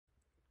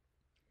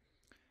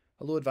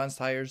Hello Advanced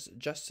Hires,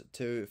 just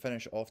to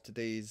finish off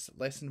today's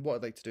lesson, what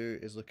I'd like to do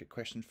is look at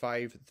question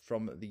 5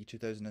 from the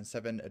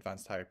 2007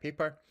 Advanced Hire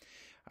paper.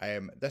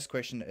 This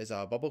question is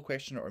a bubble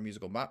question or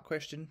musical map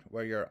question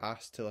where you're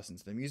asked to listen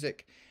to the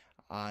music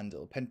and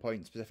it'll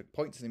pinpoint specific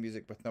points in the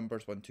music with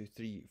numbers 1, 2,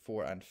 3,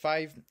 4 and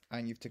 5,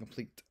 and you have to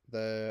complete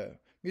the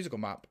musical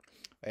map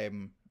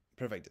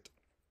provided.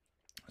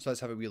 So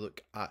let's have a wee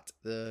look at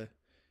the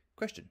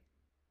question.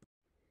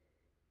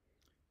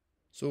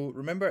 So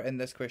remember, in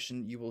this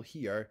question you will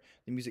hear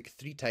the music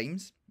 3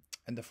 times.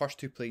 In the first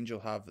 2 playings you'll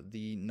have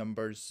the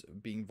numbers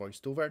being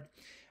voiced over,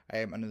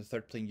 and in the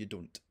third playing you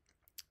don't.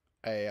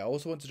 I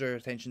also want to draw your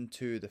attention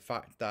to the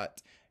fact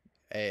that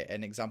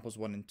in examples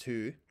 1 and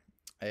 2,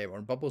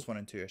 or bubbles 1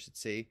 and 2 I should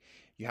say,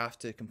 you have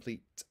to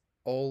complete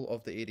all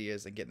of the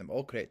areas and get them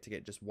all correct to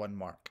get just 1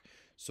 mark.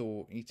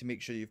 So you need to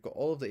make sure you've got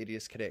all of the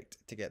areas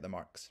correct to get the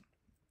marks.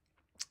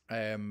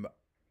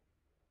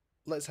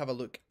 Let's have a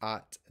look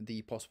at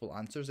the possible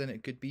answers, and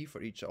it could be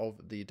for each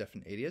of the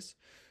different areas.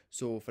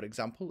 So for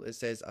example, it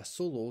says a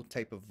solo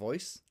type of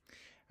voice.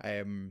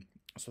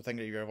 So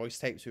think of your voice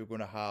types. We're going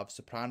to have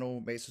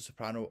soprano,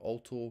 mezzo-soprano,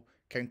 alto,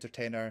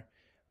 countertenor,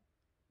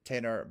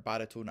 tenor,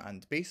 baritone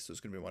and bass. So it's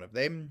going to be one of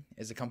them.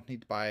 Is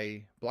accompanied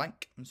by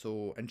blank,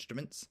 so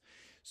instruments.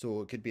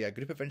 So it could be a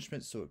group of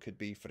instruments. So it could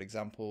be, for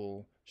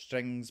example,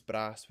 strings,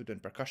 brass,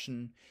 woodwind,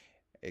 percussion.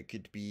 It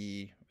could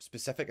be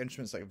specific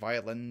instruments like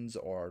violins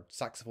or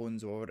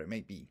saxophones or whatever it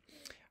might be.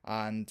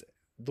 And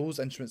those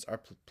instruments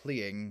are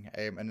playing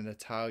in an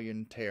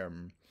Italian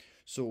term.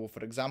 So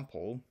for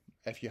example,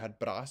 if you had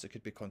brass, it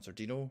could be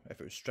concertino. If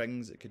it was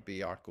strings, it could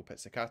be arco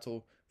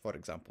pizzicato, for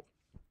example.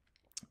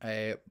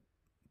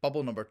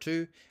 Bubble number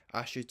 2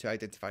 asks you to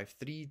identify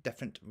 3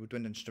 different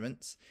woodwind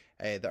instruments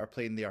that are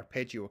playing the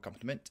arpeggio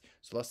accompaniment.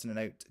 So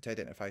listening out to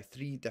identify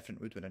 3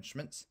 different woodwind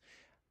instruments.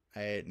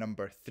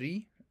 Number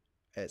 3,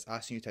 it's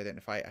asking you to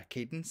identify a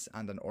cadence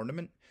and an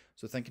ornament.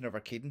 So thinking of our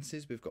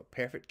cadences, we've got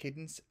perfect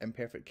cadence,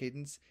 imperfect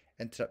cadence,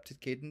 interrupted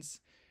cadence.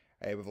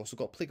 We've also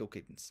got plagal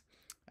cadence.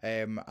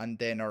 And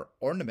then our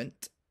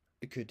ornament,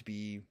 it could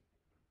be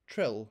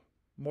trill,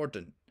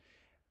 mordant,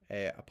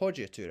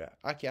 appoggiatura,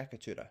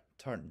 acciaccatura,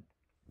 turn.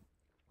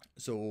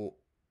 So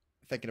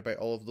thinking about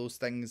all of those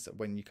things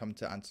when you come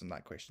to answering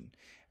that question.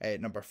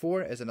 Number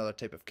 4 is another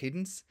type of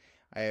cadence.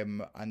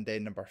 And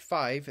then number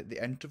 5,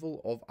 the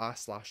interval of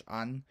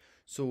a/an.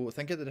 So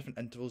think of the different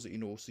intervals that you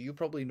know. So you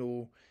probably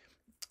know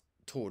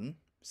tone,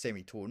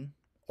 semitone,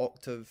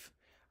 octave,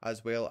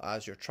 as well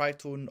as your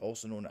tritone,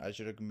 also known as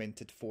your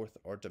augmented 4th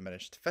or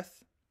diminished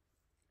 5th.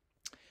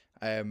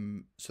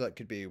 So that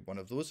could be one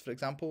of those, for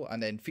example,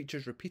 and then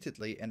features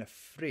repeatedly in a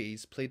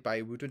phrase played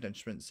by woodwind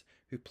instruments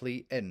who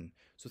play in.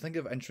 So think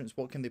of instruments,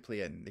 what can they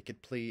play in? They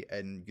could play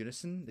in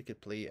unison, they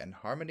could play in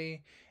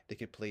harmony, they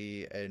could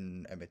play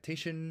in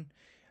imitation,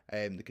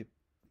 they could,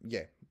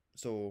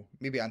 so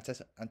maybe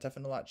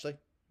antiphonal actually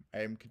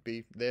could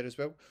be there as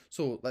well.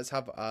 So let's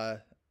have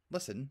a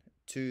listen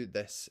to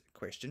this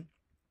question.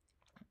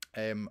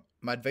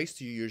 My advice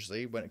to you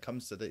usually when it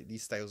comes to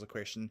these styles of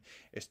question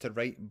is to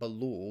write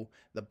below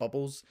the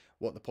bubbles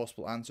what the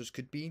possible answers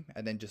could be,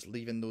 and then just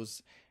leaving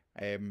those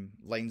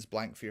lines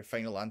blank for your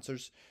final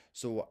answers.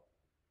 So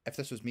if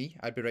this was me,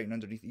 I'd be writing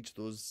underneath each of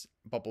those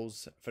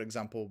bubbles, for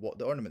example, what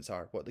the ornaments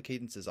are, what the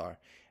cadences are,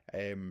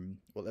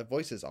 what the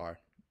voices are,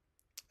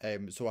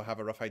 so I have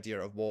a rough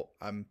idea of what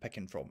I'm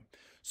picking from.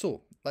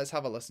 So let's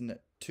have a listen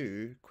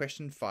to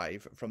question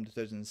 5 from the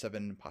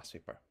 2007 past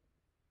paper.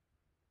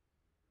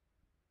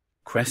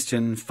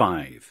 Question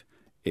 5.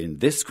 In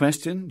this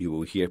question, you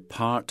will hear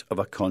part of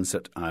a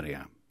concert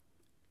aria.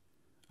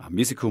 A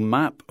musical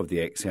map of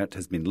the excerpt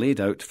has been laid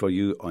out for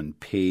you on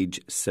page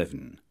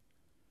 7.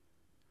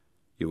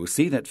 You will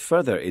see that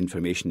further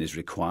information is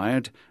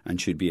required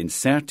and should be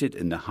inserted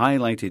in the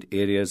highlighted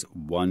areas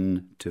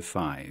 1 to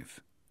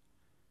 5.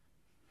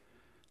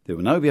 There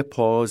will now be a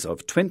pause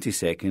of 20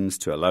 seconds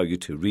to allow you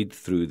to read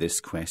through this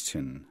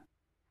question.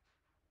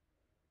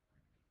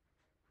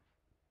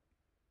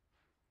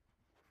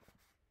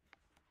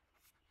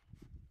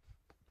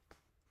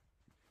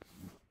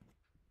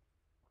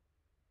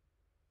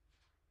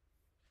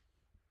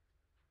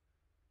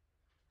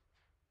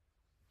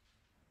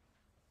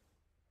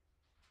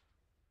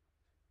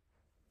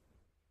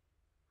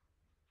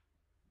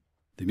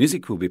 The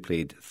music will be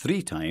played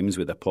 3 times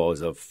with a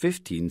pause of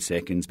 15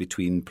 seconds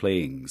between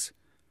playings.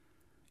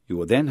 You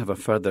will then have a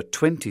further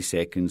 20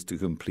 seconds to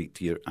complete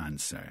your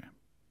answer.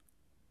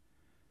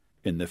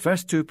 In the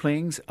first 2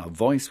 playings, a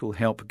voice will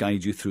help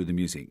guide you through the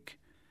music.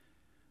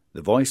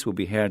 The voice will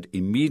be heard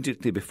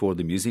immediately before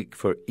the music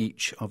for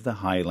each of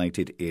the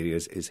highlighted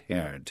areas is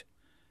heard.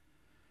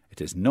 It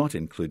is not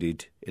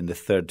included in the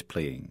 3rd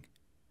playing.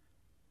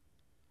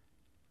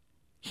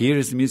 Here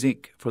is the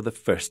music for the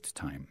first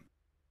time.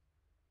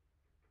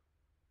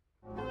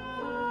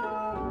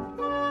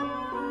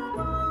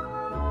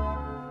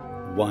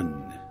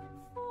 1.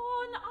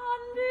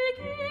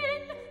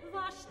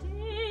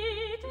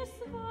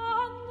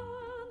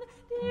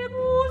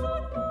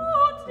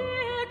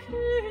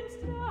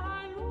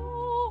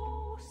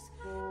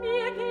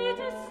 Mir geht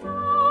es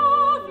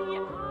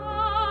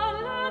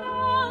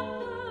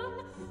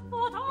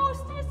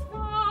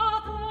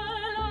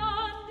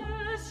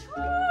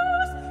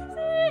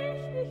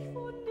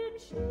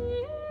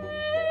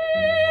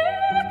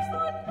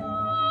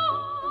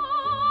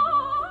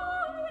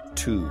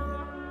 2,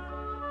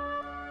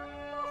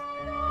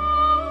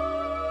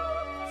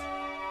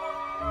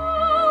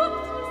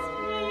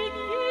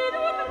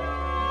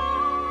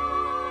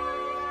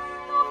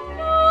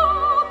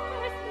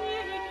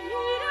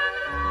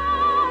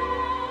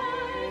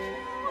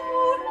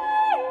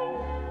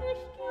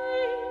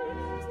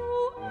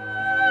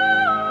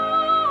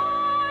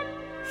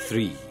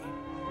 3,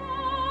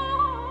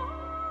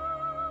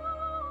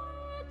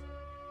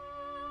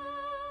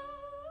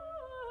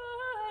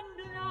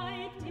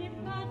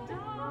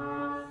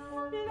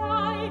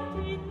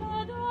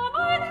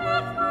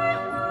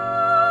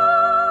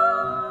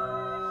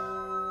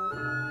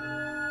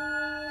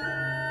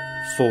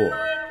 4,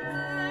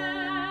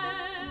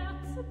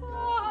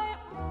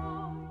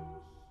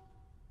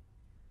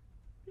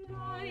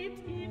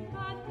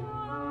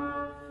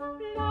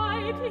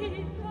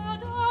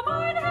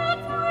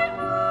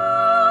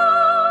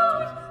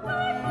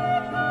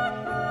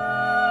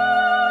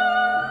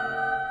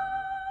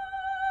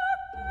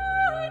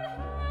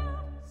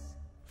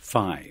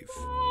 5,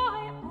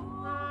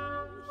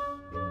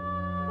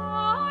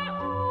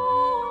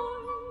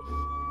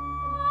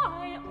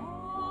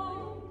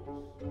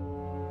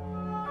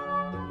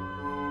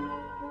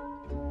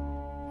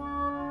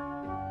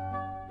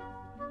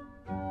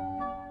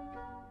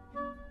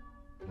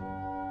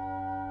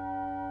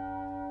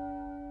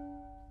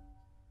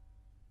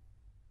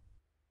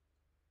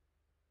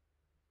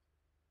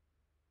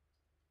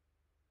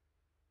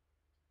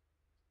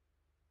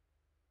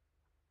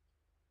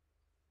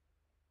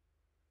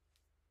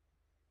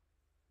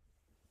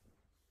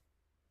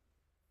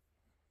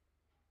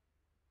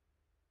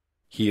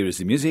 Here is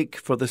the music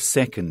for the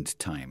second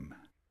time.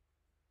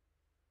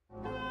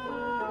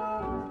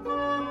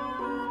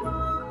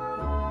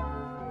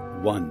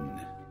 1,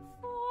 Von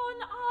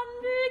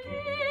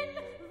Anbeginn,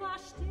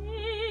 was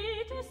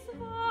steht es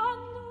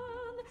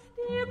wandern,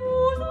 die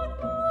Muse und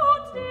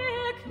Mut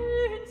der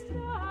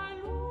Künstler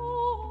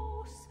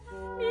los.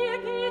 Mir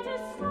geht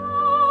es so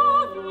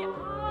wie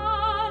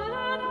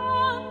allen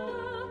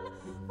anderen,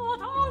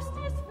 fort aus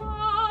des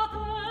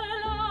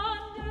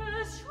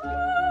Vaterlandes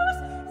Schoß,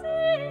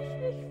 seh ich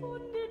mich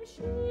von dem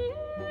Schicksal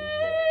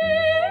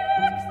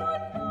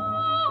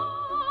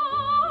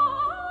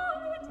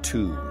 2,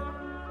 Three,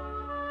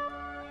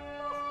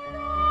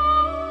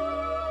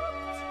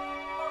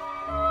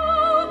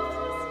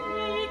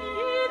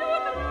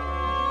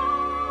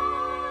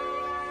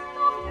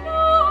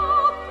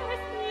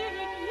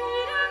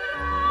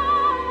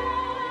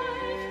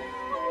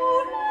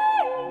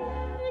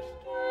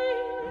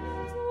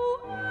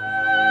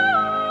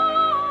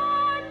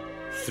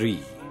 4,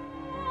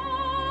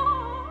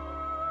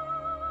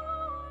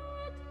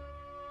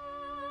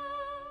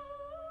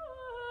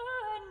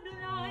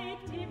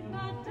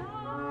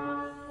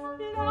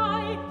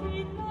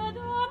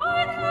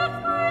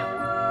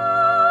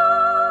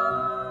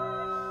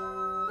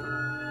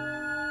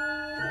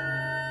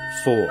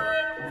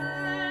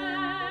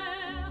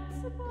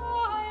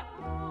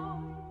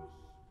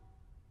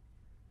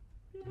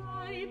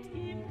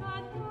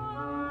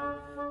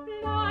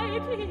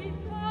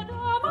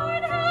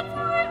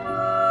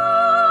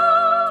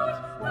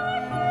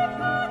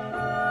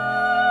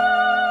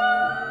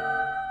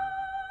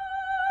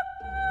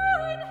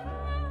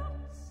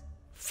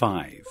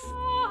 5,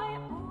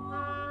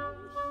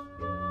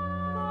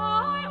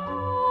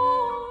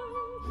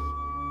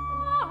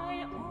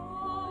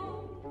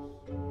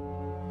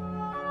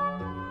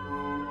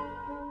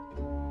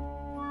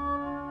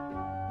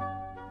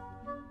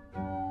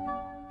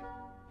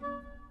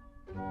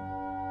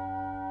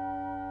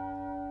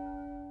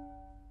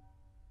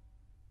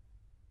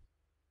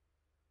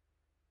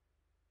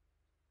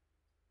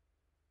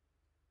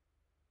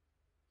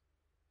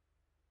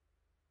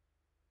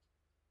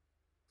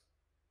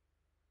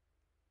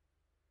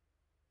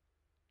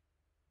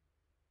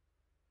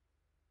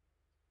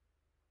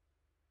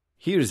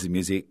 'Here is the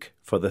music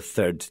for the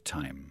third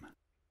time.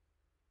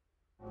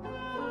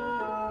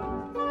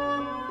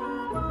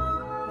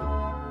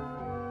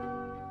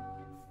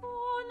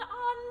 Von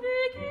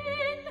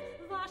Anbeginn,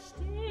 was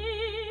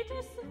steht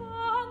es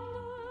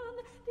wandern,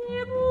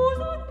 die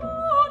Muse und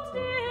Mut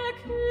der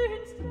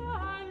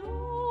Künstler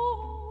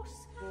los.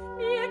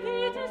 Mir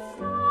geht es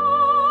so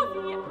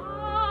wie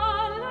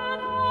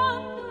allen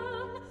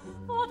anderen,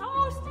 fort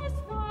aus des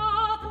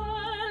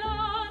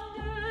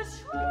Vaterlandes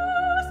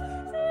Schoß,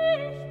 seh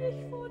ich mich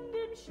von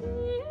dem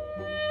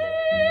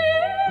Schicksal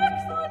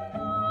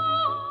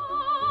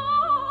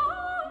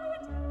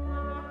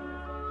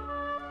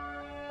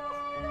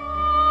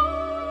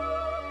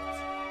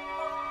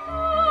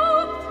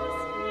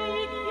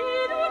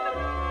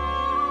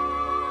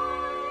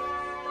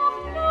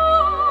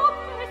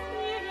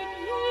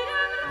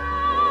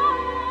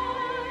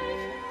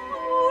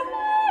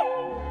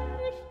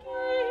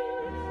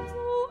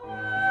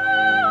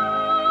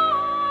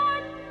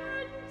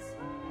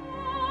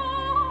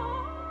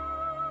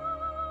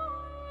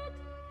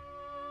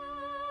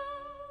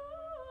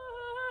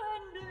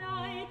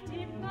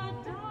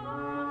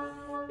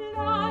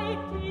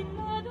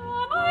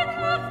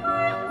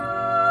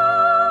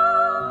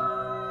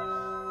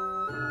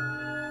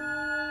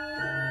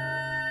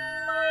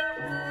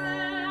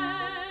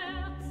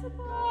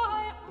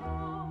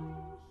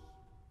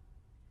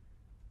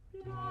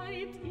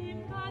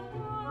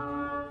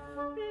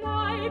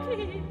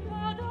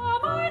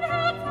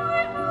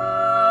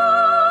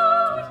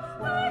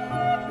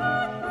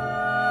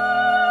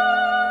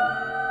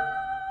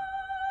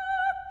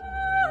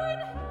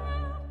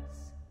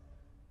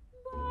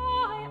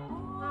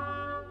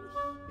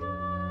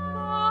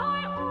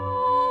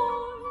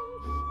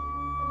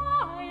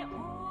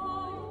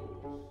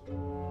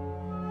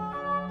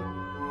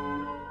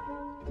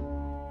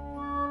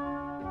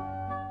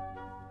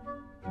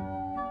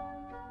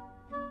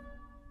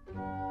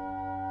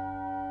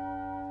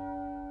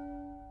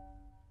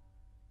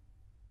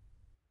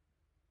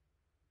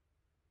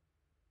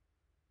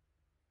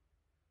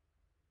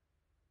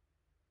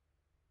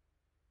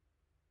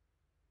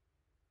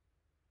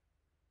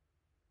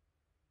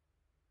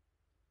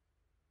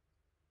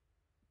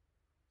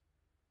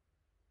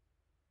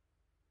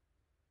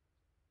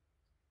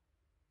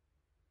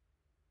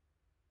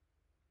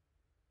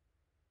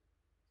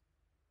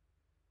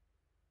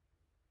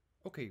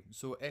Okay,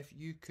 so if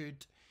you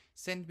could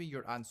send me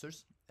your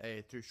answers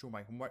through Show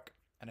My Homework,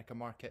 and I can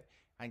mark it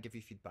and give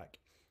you feedback.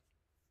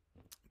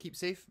 Keep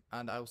safe,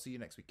 and I'll see you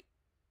next week.